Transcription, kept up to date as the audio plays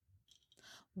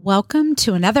Welcome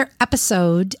to another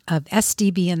episode of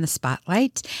SDB in the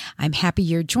Spotlight. I'm happy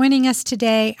you're joining us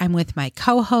today. I'm with my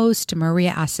co-host,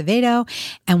 Maria Acevedo,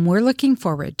 and we're looking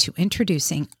forward to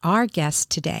introducing our guest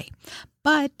today.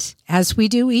 But as we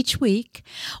do each week,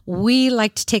 we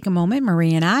like to take a moment,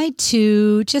 Maria and I,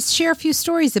 to just share a few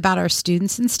stories about our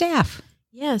students and staff.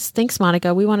 Yes, thanks,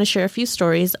 Monica. We want to share a few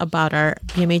stories about our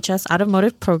BMHS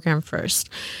automotive program first.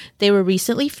 They were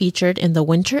recently featured in the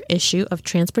winter issue of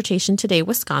Transportation Today,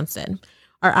 Wisconsin.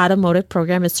 Our automotive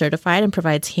program is certified and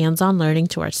provides hands-on learning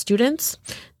to our students.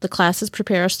 The classes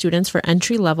prepare our students for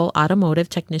entry-level automotive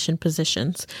technician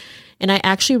positions. And I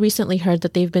actually recently heard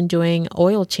that they've been doing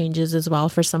oil changes as well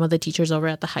for some of the teachers over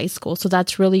at the high school. So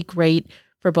that's really great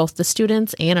for both the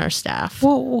students and our staff.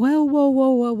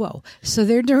 Whoa. So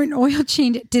they're doing oil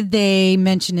change. Did they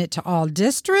mention it to all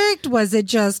district? Was it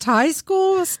just high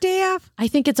school staff? I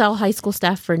think it's all high school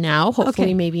staff for now. Hopefully,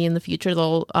 Okay. maybe in the future,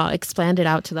 they'll expand it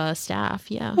out to the staff.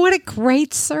 Yeah. What a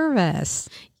great service.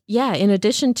 Yeah, in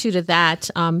addition to that,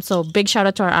 so big shout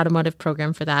out to our automotive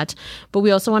program for that. But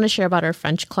we also want to share about our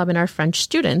French club and our French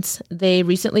students. They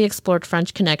recently explored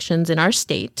French connections in our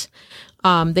state.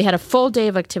 They had a full day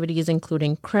of activities,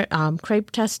 including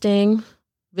crepe testing,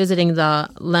 visiting the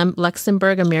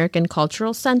Luxembourg American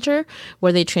Cultural Center,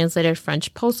 where they translated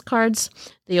French postcards.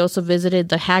 They also visited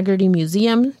the Haggerty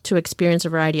Museum to experience a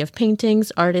variety of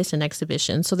paintings, artists, and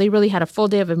exhibitions. So they really had a full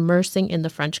day of immersing in the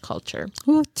French culture.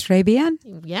 Oh, très bien.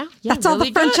 Yeah, That's all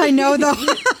the French I know, though.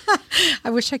 I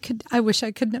wish I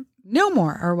could know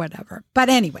more or whatever. But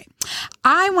anyway,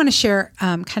 I want to share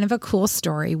kind of a cool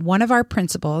story. One of our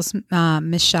principals,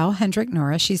 Michelle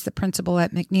Hendrick-Nora, she's the principal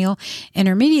at McNeil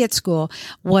Intermediate School,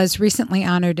 was recently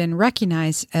honored and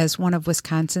recognized as one of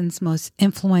Wisconsin's most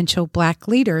influential Black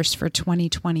leaders for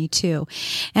 2022.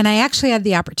 And I actually had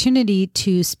the opportunity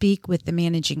to speak with the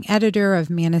managing editor of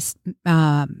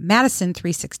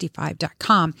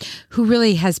Madison365.com, who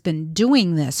really has been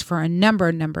doing this for a number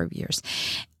of years.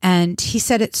 And he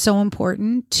said it's so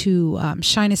important to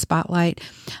shine a spotlight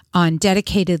on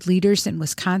dedicated leaders in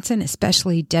Wisconsin,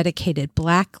 especially dedicated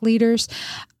Black leaders.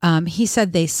 He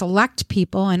said they select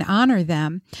people and honor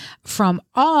them from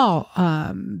all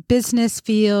business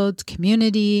fields,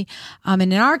 community, and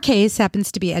in our case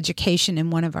happens to be education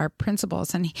in one of our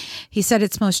principals. And he said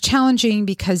it's most challenging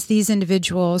because these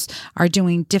individuals are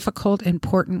doing difficult,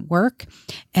 important work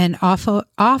and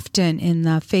often in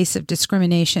the face of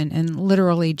discrimination and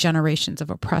literally generations of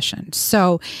oppression.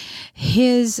 So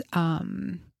he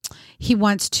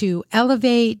wants to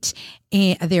elevate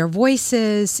their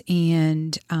voices,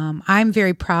 and I'm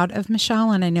very proud of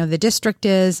Michelle, and I know the district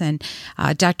is, and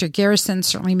Dr. Garrison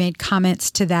certainly made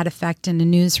comments to that effect in a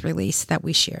news release that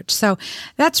we shared. So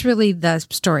that's really the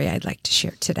story I'd like to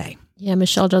share today. Yeah,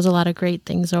 Michelle does a lot of great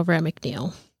things over at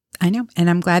McNeil. I know, and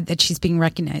I'm glad that she's being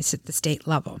recognized at the state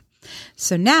level.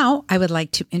 So now I would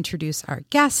like to introduce our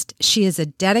guest. She is a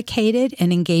dedicated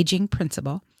and engaging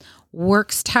principal,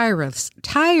 works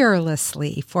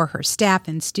tirelessly for her staff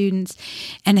and students,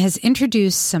 and has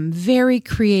introduced some very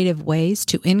creative ways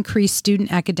to increase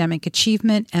student academic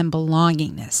achievement and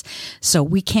belongingness. So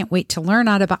we can't wait to learn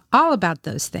all about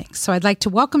those things. So I'd like to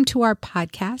welcome to our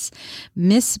podcast,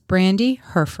 Miss Brandye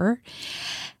Hereford,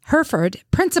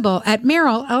 principal at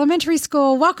Merrill Elementary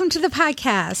School. Welcome to the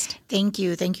podcast. Thank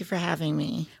you. Thank you for having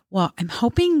me. Well, I'm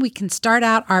hoping we can start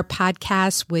out our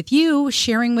podcast with you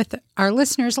sharing with our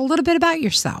listeners a little bit about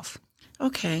yourself.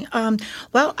 Okay.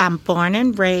 Well, I'm born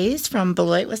and raised from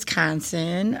Beloit,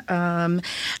 Wisconsin.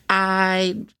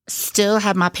 I still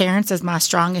have my parents as my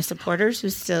strongest supporters who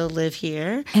still live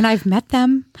here. And I've met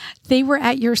them. They were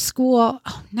at your school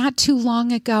not too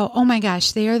long ago. Oh my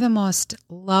gosh, they are the most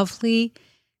lovely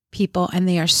people, and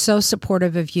they are so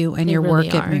supportive of you and your really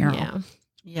work at Merrill.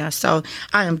 Yeah, so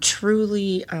I am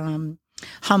truly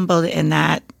humbled in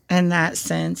that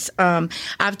sense. I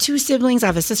have two siblings. I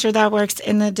have a sister that works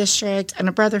in the district and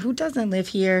a brother who doesn't live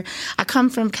here. I come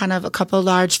from kind of a couple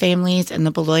large families in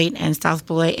the Beloit and South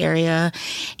Beloit area.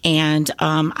 And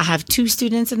I have two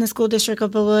students in the school district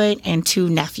of Beloit and two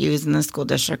nephews in the school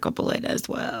district of Beloit as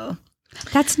well.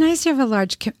 That's nice to have a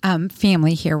large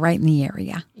family here right in the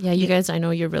area. Yeah, you guys, I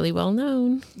know you're really well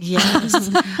known. Yes.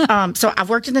 So I've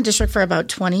worked in the district for about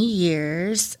 20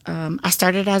 years. I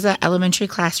started as an elementary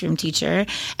classroom teacher.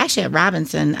 Actually, at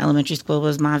Robinson Elementary School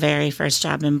was my very first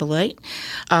job in Beloit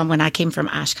when I came from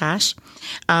Oshkosh.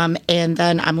 And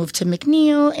then I moved to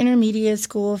McNeil Intermediate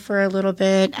School for a little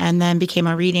bit and then became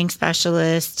a reading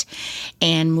specialist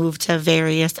and moved to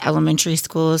various elementary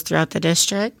schools throughout the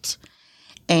district.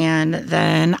 And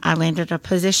then I landed a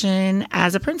position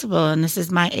as a principal, and this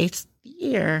is my 8th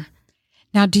year.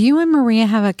 Now, do you and Maria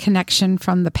have a connection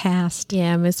from the past?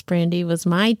 Yeah, Miss Brandye was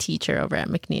my teacher over at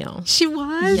McNeil. She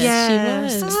was?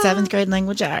 Yes, she was. 7th grade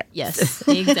language arts. Yes,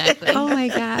 exactly. Oh my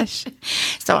gosh.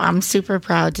 So I'm super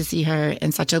proud to see her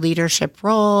in such a leadership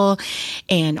role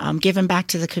and giving back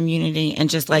to the community and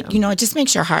just like, it just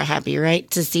makes your heart happy, right?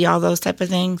 To see all those type of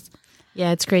things.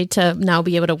 Yeah, it's great to now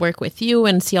be able to work with you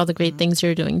and see all the great things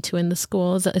you're doing too in the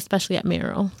schools, especially at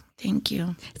Merrill. Thank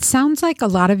you. It sounds like a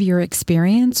lot of your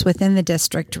experience within the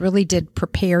district really did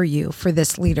prepare you for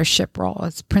this leadership role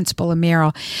as principal of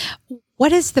Merrill.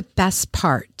 What is the best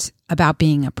part about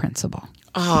being a principal?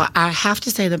 Oh, I have to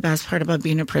say the best part about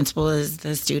being a principal is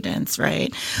the students,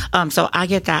 right? So I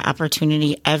get that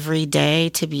opportunity every day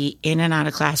to be in and out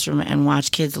of classroom and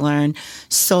watch kids learn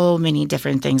so many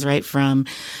different things, right? From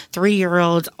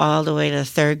 3-year-olds all the way to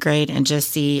 3rd grade and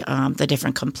just see the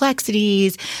different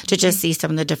complexities, to just see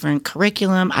some of the different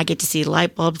curriculum. I get to see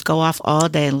light bulbs go off all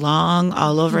day long,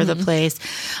 all over the place.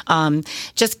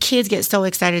 Just kids get so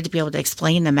excited to be able to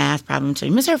explain the math problem to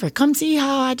me. Miss Hereford, come see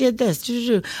how I did this. Are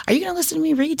you going to listen to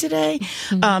me read today?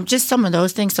 Just some of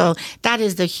those things. So that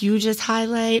is the hugest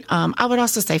highlight. I would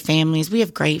also say families. We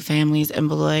have great families in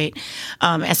Beloit.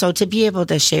 And so to be able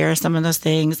to share some of those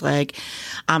things, like,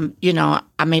 I'm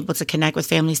able to connect with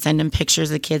families, send them pictures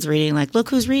of kids reading, like, look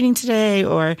who's reading today,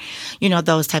 or,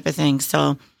 those type of things.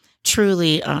 So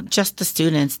truly, just the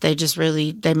students, they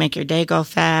make your day go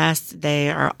fast.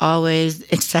 They are always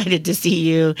excited to see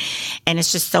you. And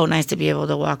it's just so nice to be able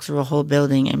to walk through a whole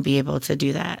building and be able to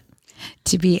do that.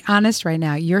 To be honest right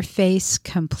now, your face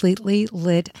completely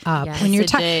lit up when you're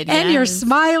talking, and you're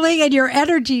smiling, and your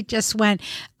energy just went.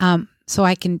 So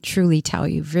I can truly tell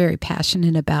you, very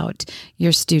passionate about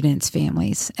your students,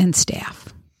 families, and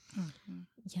staff.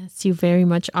 Yes, you very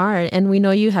much are. And we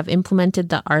know you have implemented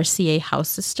the RCA House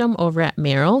system over at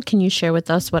Merrill. Can you share with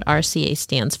us what RCA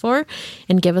stands for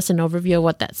and give us an overview of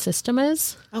what that system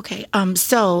is? Okay.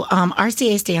 So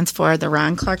RCA stands for the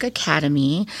Ron Clark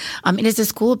Academy. It is a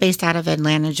school based out of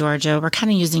Atlanta, Georgia. We're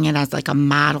kind of using it as like a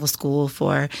model school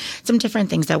for some different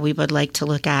things that we would like to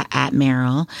look at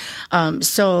Merrill.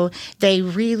 So they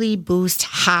really boost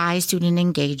high student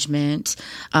engagement,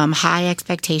 high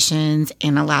expectations,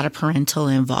 and a lot of parental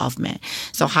involvement.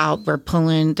 So how we're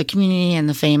pulling the community and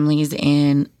the families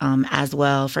in as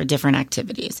well for different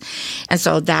activities. And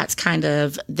so that's kind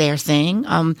of their thing.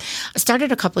 I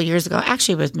started a couple of years ago,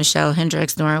 actually with Michelle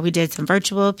Hendricks, Nora. We did some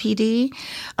virtual PD.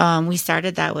 We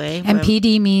started that way. And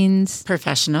PD means?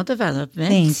 Professional development.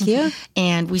 Thank you.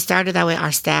 And we started that way.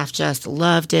 Our staff just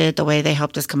loved it, the way they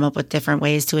helped us come up with different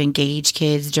ways to engage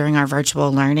kids during our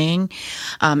virtual learning.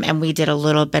 And we did a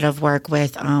little bit of work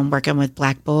with working with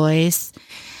Black boys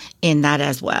in that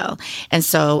as well. And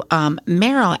so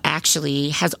Merrill actually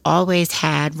has always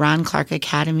had Ron Clark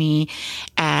Academy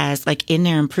as like in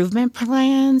their improvement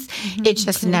plans. It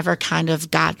just never kind of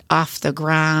got off the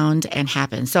ground and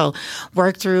happened. So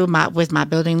worked through with my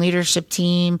building leadership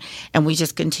team, and we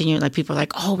just continued, like people are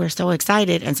like, oh, we're so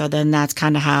excited. And so then that's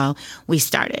kind of how we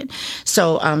started.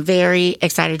 So I'm very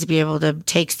excited to be able to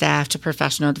take staff to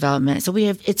professional development. So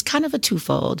it's kind of a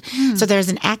twofold. So there's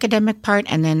an academic part,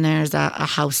 and then there's a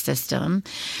house system.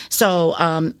 So,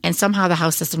 and somehow the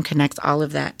house system connects all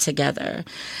of that together.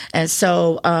 And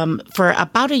so, for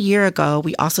about a year ago,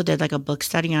 we also did like a book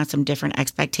study on some different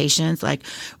expectations, like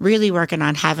really working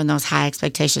on having those high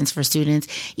expectations for students,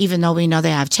 even though we know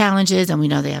they have challenges and we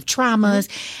know they have traumas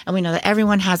and we know that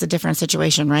everyone has a different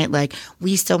situation, right? Like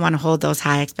we still want to hold those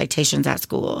high expectations at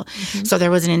school. So there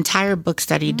was an entire book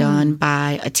study done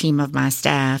by a team of my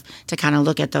staff to kind of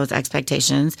look at those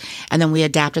expectations. And then we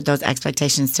adapted those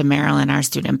expectations to Merrill and our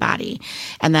student body,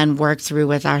 and then worked through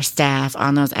with our staff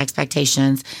on those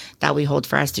expectations that we hold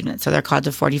for our students. So they're called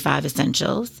the 45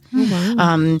 Essentials.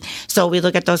 So we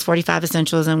look at those 45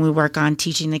 Essentials and we work on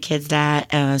teaching the kids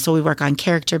that. So we work on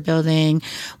character building,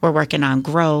 we're working on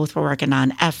growth, we're working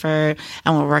on effort,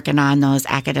 and we're working on those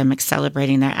academics,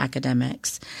 celebrating their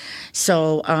academics.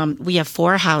 So we have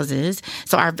 4 houses.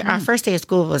 So our first day of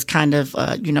school was kind of,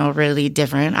 really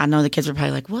different. I know the kids were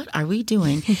probably like, what are we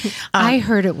doing? I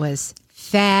heard it was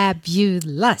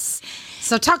fabulous.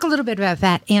 So talk a little bit about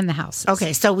that and the houses.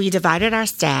 Okay, so we divided our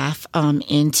staff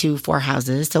into 4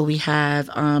 houses. So we have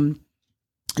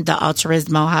the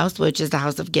Altruismo House, which is the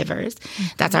House of Givers.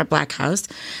 That's our Black house.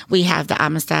 We have the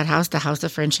Amistad House, the House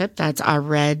of Friendship. That's our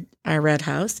red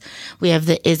house. We have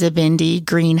the Isabindi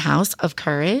Green House of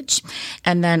Courage.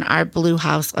 And then our blue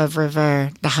house of River,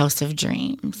 the House of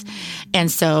Dreams. And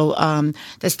so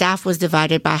the staff was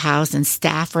divided by house, and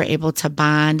staff were able to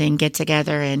bond and get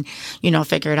together and,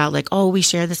 figure it out like, oh, we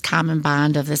share this common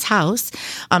bond of this house.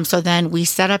 So then we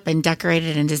set up and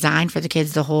decorated and designed for the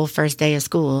kids the whole first day of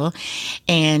school.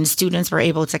 And students were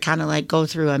able to kind of like go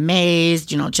through a maze,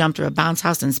 jump through a bounce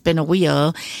house and spin a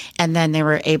wheel. And then they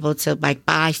were able to, like,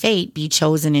 by fate, be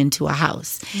chosen into a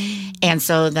house. And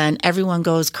so then everyone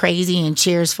goes crazy and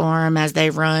cheers for them as they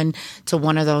run to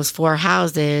one of those 4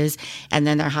 houses. And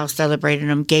then their house celebrated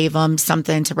them, gave them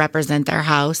something to represent their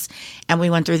house. And we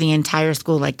went through the entire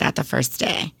school like that the first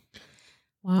day.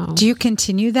 Wow. Do you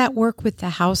continue that work with the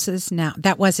houses now?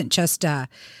 That wasn't just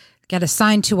get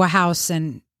assigned to a house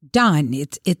and done.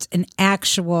 It's an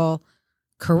actual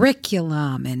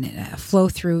curriculum and flow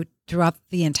throughout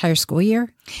the entire school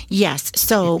year? Yes.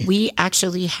 So we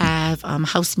actually have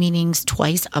house meetings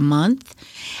twice a month.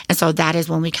 And so that is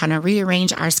when we kind of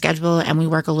rearrange our schedule and we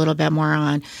work a little bit more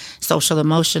on social,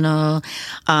 emotional,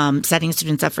 setting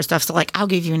students up for stuff. So like, I'll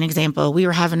give you an example. We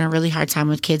were having a really hard time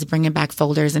with kids bringing back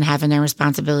folders and having their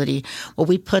responsibility. Well,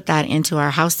 we put that into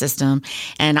our house system,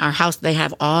 and our house, they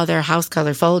have all their house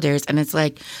color folders. And it's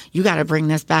like, you got to bring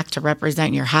this back to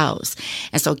represent your house.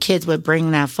 And so kids would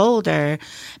bring that folder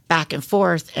back and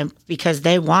forth, and because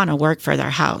they want to work for their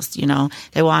house,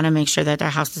 they want to make sure that their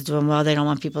house is doing well. They don't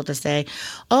want people to say,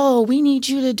 oh, we need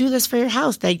you to do this for your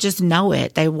house. They just know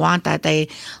it. They want that. They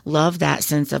love that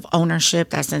sense of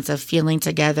ownership, that sense of feeling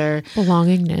together.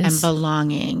 Belongingness. And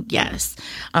belonging. Yes.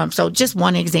 So just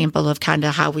one example of kind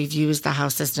of how we've used the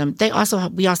house system.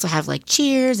 We also have like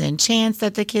cheers and chants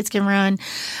that the kids can run.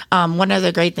 One of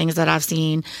the great things that I've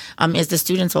seen is the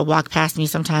students will walk past me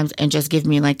sometimes and just give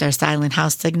me like their silent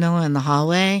house signal in the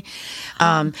hallway.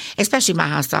 Especially my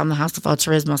house. I'm the House of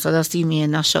Altruismo. So they'll see me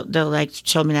and they'll show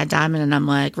me that diamond, and I'm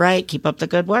like, right, keep up the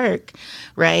good work.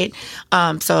 Right.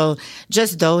 So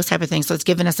just those type of things. So it's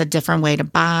given us a different way to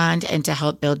bond and to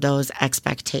help build those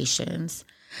expectations.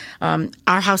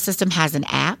 Our house system has an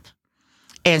app.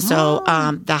 And so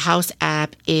the house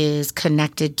app is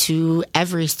connected to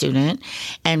every student.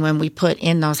 And when we put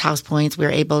in those house points, we're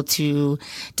able to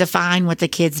define what the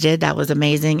kids did. That was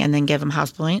amazing. And then give them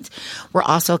house points. We're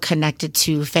also connected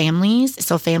to families.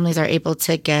 So families are able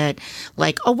to get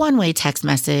like a one-way text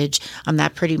message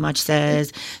that pretty much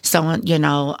says, someone,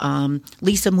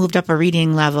 Lisa moved up a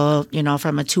reading level,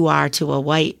 from a 2R to a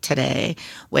white today.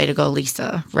 Way to go,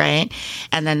 Lisa. Right.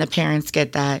 And then the parents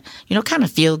get that, kind of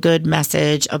feel good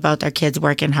message about their kids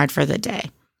working hard for the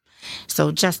day.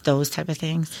 So just those type of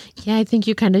things. Yeah, I think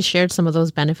you kind of shared some of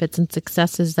those benefits and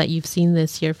successes that you've seen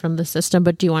this year from the system,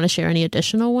 but do you want to share any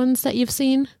additional ones that you've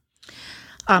seen?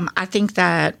 I think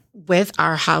that with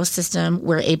our house system,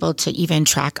 we're able to even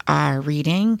track our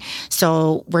reading.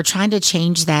 So we're trying to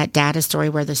change that data story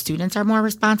where the students are more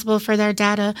responsible for their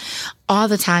data. All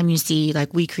the time you see,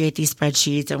 like, we create these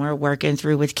spreadsheets and we're working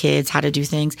through with kids how to do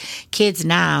things. Kids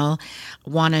now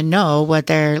want to know what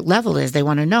their level is. They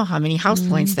want to know how many house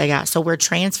points they got. So we're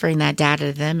transferring that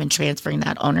data to them and transferring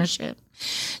that ownership.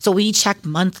 So we check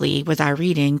monthly with our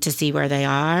reading to see where they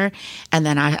are, and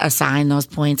then I assign those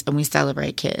points and we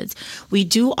celebrate kids. We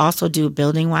do also do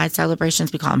building-wide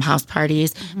celebrations. We call them house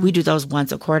parties. We do those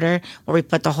once a quarter where we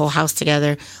put the whole house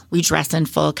together. We dress in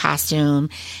full costume,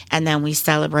 and then we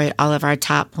celebrate all of our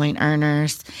top point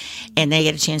earners, and they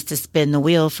get a chance to spin the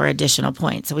wheel for additional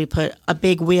points. So we put a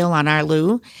big wheel on our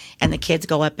loo, and the kids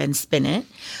go up and spin it.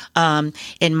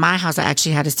 In my house, I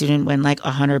actually had a student win like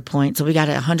 100 points. So we got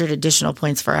 100 additional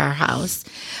points for our house.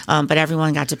 But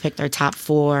everyone got to pick their top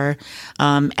 4,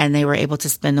 and they were able to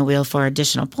spin the wheel for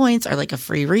additional points or like a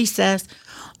free recess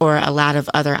or a lot of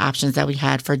other options that we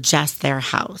had for just their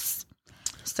house.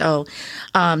 So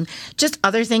just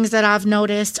other things that I've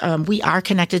noticed, we are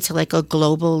connected to like a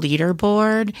global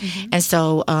leaderboard. And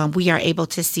so we are able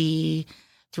to see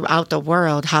throughout the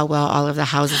world how well all of the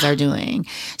houses are doing.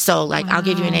 So like, I'll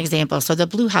give you an example. So the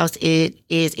blue house is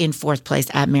in 4th place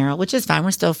at Merrill, which is fine.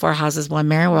 We're still 4 houses, 1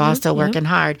 Merrill. We're all still working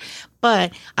hard.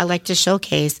 But I like to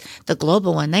showcase the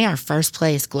global one. They are 1st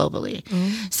place globally.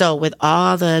 So with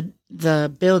all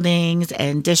the buildings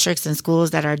and districts and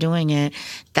schools that are doing it,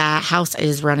 that house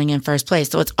is running in 1st place.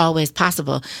 So it's always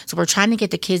possible. So we're trying to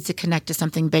get the kids to connect to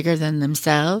something bigger than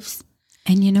themselves.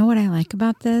 And you know what I like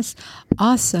about this?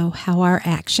 Also, how our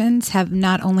actions have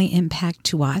not only impact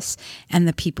to us and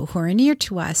the people who are near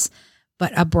to us,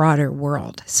 but a broader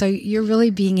world. So you're really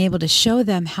being able to show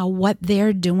them how what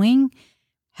they're doing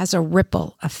has a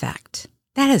ripple effect.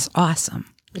 That is awesome.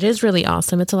 It is really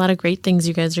awesome. It's a lot of great things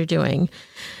you guys are doing.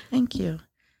 Thank you.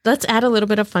 Let's add a little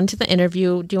bit of fun to the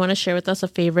interview. Do you want to share with us a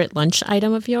favorite lunch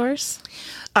item of yours?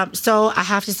 So I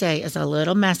have to say it's a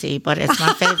little messy, but it's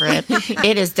my favorite.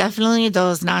 It is definitely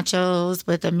those nachos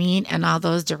with the meat and all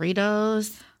those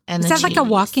Doritos. And is that like a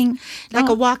walking? Like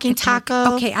a walking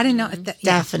taco. Okay, I didn't know.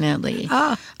 Definitely.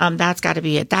 Oh. That's got to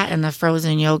be it. That and the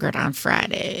frozen yogurt on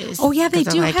Fridays. Oh, yeah, they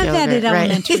do have yogurt, that at right?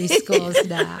 elementary schools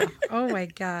now. Oh, my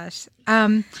gosh.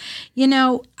 You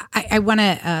know, I want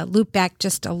to loop back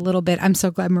just a little bit. I'm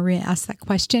so glad Maria asked that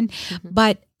question.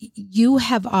 But you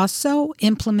have also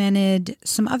implemented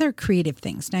some other creative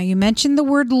things. Now, you mentioned the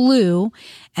word loo,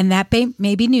 and that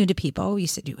may be new to people. You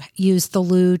said you used the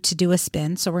loo to do a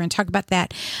spin, so we're going to talk about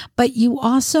that. But you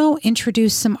also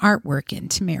introduced some artwork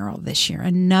into Merrill this year,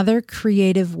 another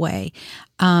creative way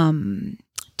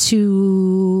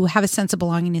to have a sense of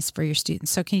belongingness for your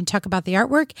students. So can you talk about the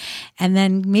artwork and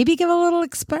then maybe give a little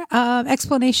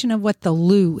explanation of what the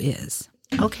loo is?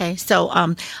 Okay, so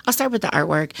I'll start with the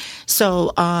artwork.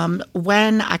 So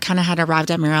when I kind of had arrived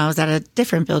at Merrill, I was at a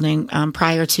different building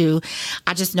prior to.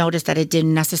 I just noticed that it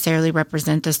didn't necessarily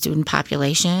represent the student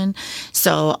population.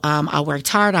 So I worked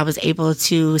hard. I was able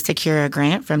to secure a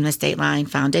grant from the State Line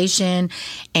Foundation,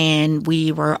 and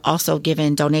we were also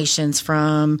given donations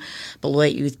from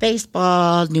Beloit Youth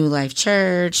Baseball, New Life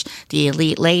Church, the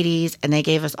Elite Ladies, and they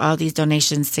gave us all these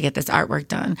donations to get this artwork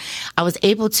done. I was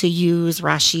able to use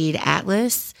Rashid Atlas,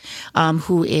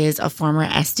 who is a former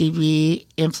SDB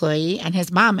employee, and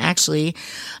his mom actually,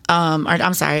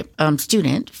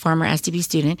 student, former SDB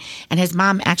student, and his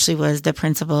mom actually was the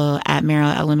principal at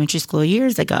Merrill Elementary School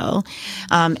years ago,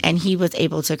 and he was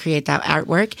able to create that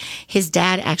artwork. His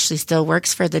dad actually still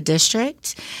works for the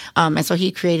district, and so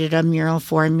he created a mural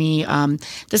for me.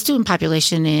 The student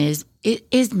population is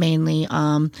mainly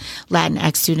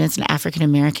Latinx students and African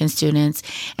American students.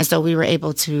 And so we were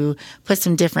able to put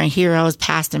some different heroes,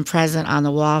 past and present, on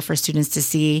the wall for students to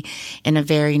see in a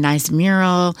very nice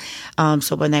mural.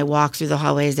 So when they walk through the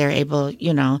hallways, they're able,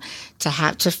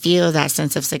 to feel that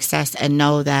sense of success and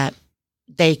know that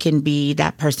they can be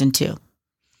that person too.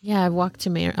 Yeah, I've walked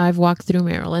through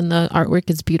Merrill, and the artwork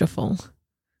is beautiful.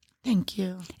 Thank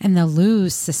you. And the loo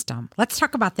system. Let's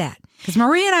talk about that. Because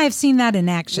Maria and I have seen that in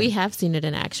action. We have seen it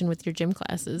in action with your gym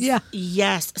classes. Yeah.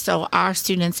 Yes. So our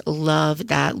students love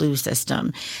that loo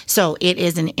system. So it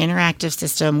is an interactive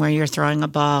system where you're throwing a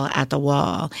ball at the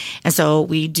wall. And so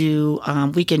we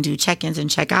can do check-ins and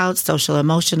check-outs, social,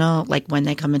 emotional, like when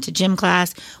they come into gym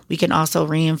class. We can also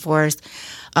reinforce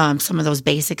some of those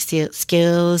basic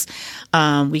skills.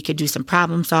 We could do some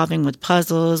problem solving with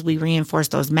puzzles. We reinforce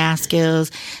those math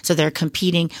skills. So they're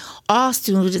competing. All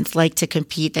students like to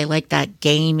compete. They like that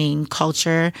gaming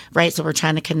culture, right? So we're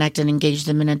trying to connect and engage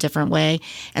them in a different way.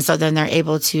 And so then they're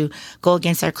able to go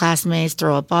against their classmates,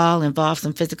 throw a ball, involve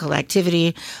some physical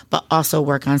activity, but also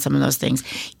work on some of those things.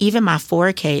 Even my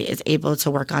 4K is able to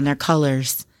work on their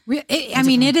colors.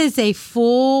 It is a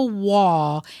full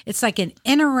wall. It's like an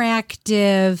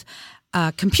interactive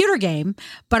computer game,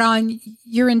 but on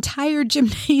your entire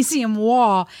gymnasium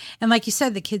wall. And like you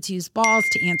said, the kids use balls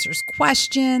to answer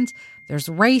questions. There's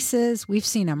races. We've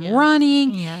seen them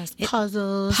running. Yes,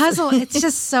 puzzles. It's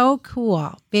just so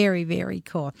cool. Very, very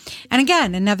cool. And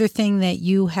again, another thing that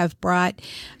you have brought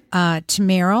to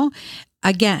Merrill,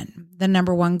 again, the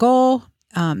number one goal,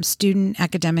 student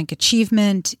academic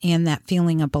achievement and that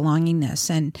feeling of belongingness.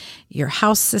 And your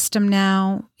house system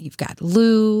now, you've got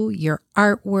loo, your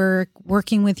artwork,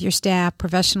 working with your staff,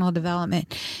 professional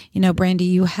development. Brandye,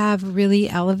 you have really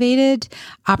elevated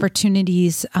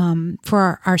opportunities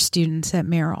for our students at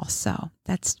Merrill. So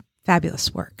that's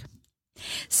fabulous work.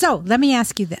 So let me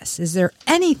ask you this. Is there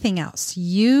anything else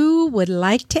you would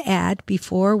like to add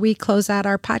before we close out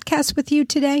our podcast with you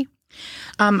today?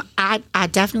 I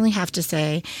definitely have to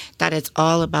say that it's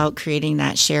all about creating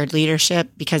that shared leadership,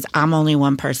 because I'm only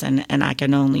one person and I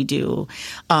can only do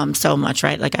so much,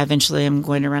 right? Like eventually I'm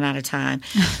going to run out of time.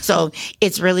 So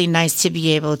it's really nice to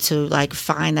be able to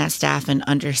find that staff and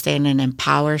understand and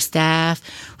empower staff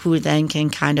who then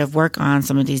can kind of work on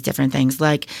some of these different things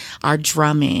like our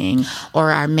drumming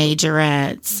or our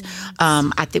majorettes.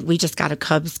 I think we just got a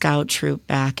Cub Scout troop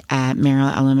back at Merrill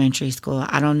Elementary School.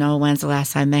 I don't know when's the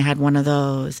last time they had one of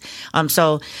those.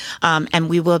 And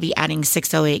we will be adding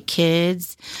 608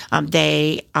 kids.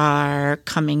 They are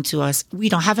coming to us. We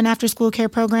don't have an after-school care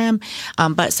program,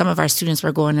 but some of our students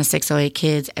were going to 608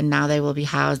 kids, and now they will be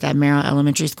housed at Merrill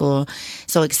Elementary School.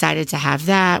 So excited to have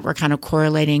that. We're kind of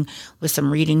correlating with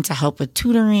some reading to help with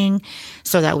tutoring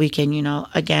so that we can,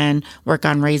 again, work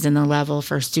on raising the level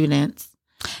for students.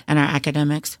 and our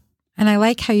academics. And I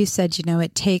like how you said,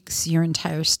 it takes your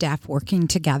entire staff working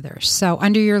together. So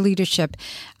under your leadership,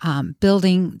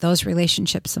 building those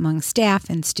relationships among staff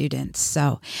and students.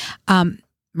 So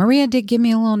Maria did give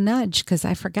me a little nudge because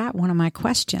I forgot one of my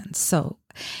questions. So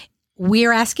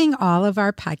we're asking all of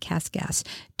our podcast guests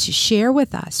to share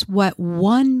with us what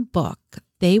one book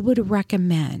they would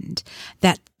recommend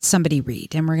that somebody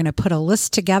read. And we're going to put a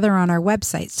list together on our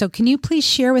website. So can you please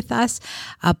share with us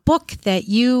a book that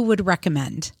you would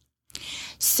recommend?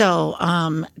 So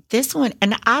this one,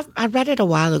 and I read it a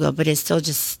while ago, but it still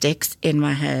just sticks in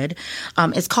my head.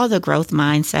 It's called The Growth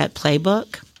Mindset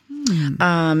Playbook.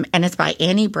 And it's by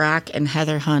Annie Brock and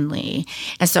Heather Hundley.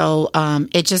 And so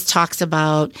it just talks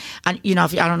about, I don't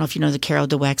know if you know the Carol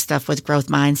Dweck stuff with growth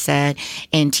mindset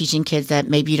and teaching kids that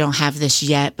maybe you don't have this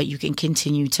yet, but you can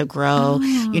continue to grow,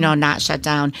 not shut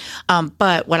down.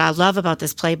 But what I love about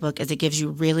this playbook is it gives you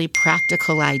really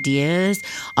practical ideas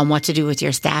on what to do with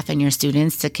your staff and your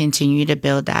students to continue to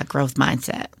build that growth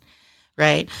mindset.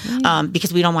 Right?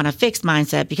 Because we don't want a fixed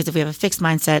mindset, because if we have a fixed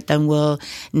mindset, then we'll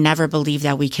never believe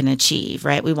that we can achieve,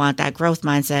 right? We want that growth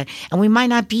mindset, and we might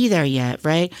not be there yet,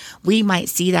 right? We might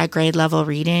see that grade level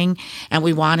reading and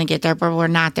we want to get there, but we're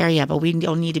not there yet. But we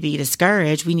don't need to be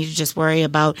discouraged. We need to just worry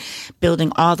about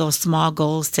building all those small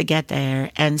goals to get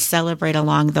there and celebrate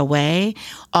along the way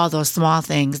all those small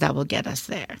things that will get us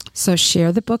there. So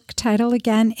share the book title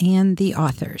again and the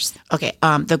authors. Okay.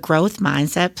 The Growth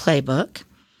Mindset Playbook.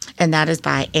 And that is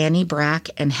by Annie Brock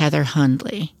and Heather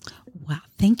Hundley. Wow.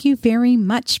 Thank you very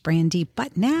much, Brandye.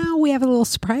 But now we have a little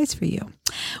surprise for you.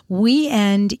 We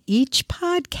end each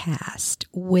podcast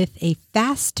with a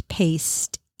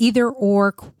fast-paced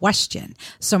either-or question.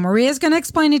 So Maria's going to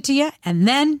explain it to you, and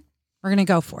then we're going to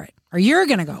go for it. Or you're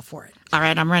going to go for it. All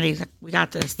right, I'm ready. We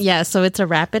got this. Yeah, so it's a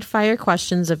rapid-fire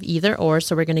questions of either or.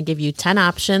 So we're going to give you 10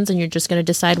 options, and you're just going to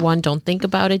decide one. Don't think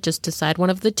about it. Just decide one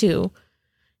of the two.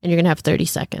 And you're going to have 30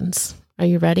 seconds. Are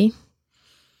you ready?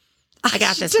 I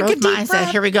got this. Growth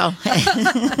mindset. Here we go.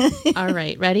 All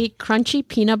right. Ready? Crunchy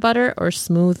peanut butter or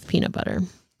smooth peanut butter?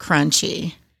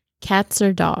 Crunchy. Cats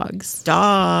or dogs?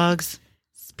 Dogs.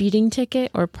 Speeding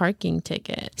ticket or parking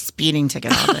ticket? Speeding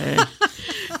ticket all day.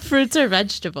 Fruits or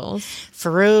vegetables?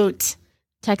 Fruit.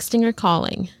 Texting or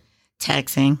calling?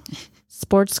 Texting.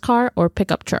 Sports car or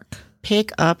pickup truck?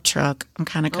 Pickup truck. I'm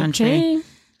kind of country. Okay.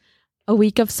 A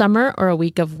week of summer or a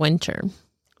week of winter?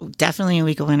 Definitely a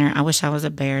week of winter. I wish I was a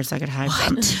bear so I could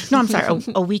hibernate. No, I'm sorry.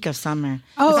 A week of summer.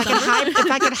 Oh,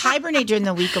 if I could hibernate during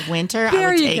the week of winter, I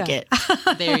would take it.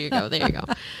 There you go. There you go.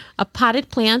 A potted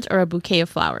plant or a bouquet of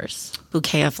flowers?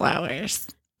 Bouquet of flowers.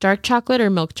 Dark chocolate or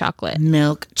milk chocolate?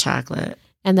 Milk chocolate.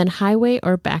 And then highway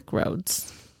or back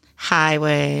roads?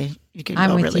 Highway. You can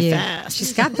go really fast.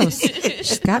 She's got those.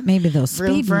 She's got maybe those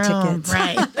speeding tickets.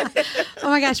 Right. Oh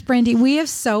my gosh, Brandye, we have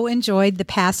so enjoyed the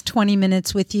past 20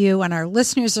 minutes with you, and our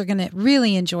listeners are going to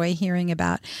really enjoy hearing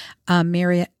about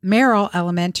Merrill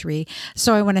Elementary.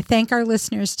 So I want to thank our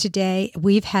listeners today.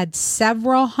 We've had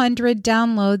several hundred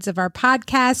downloads of our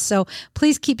podcast, so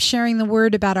please keep sharing the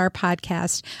word about our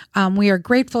podcast. We are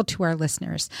grateful to our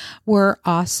listeners. We're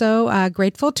also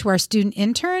grateful to our student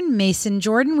intern, Mason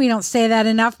Jordan. We don't say that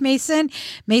enough, Mason.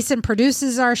 Mason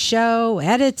produces our show,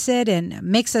 edits it, and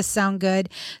makes us sound good.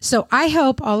 So I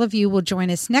hope all of you will join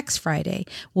us next Friday,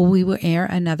 where we will air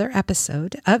another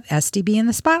episode of SDB in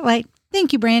the Spotlight.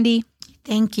 Thank you, Brandye.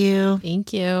 Thank you.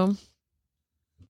 Thank you.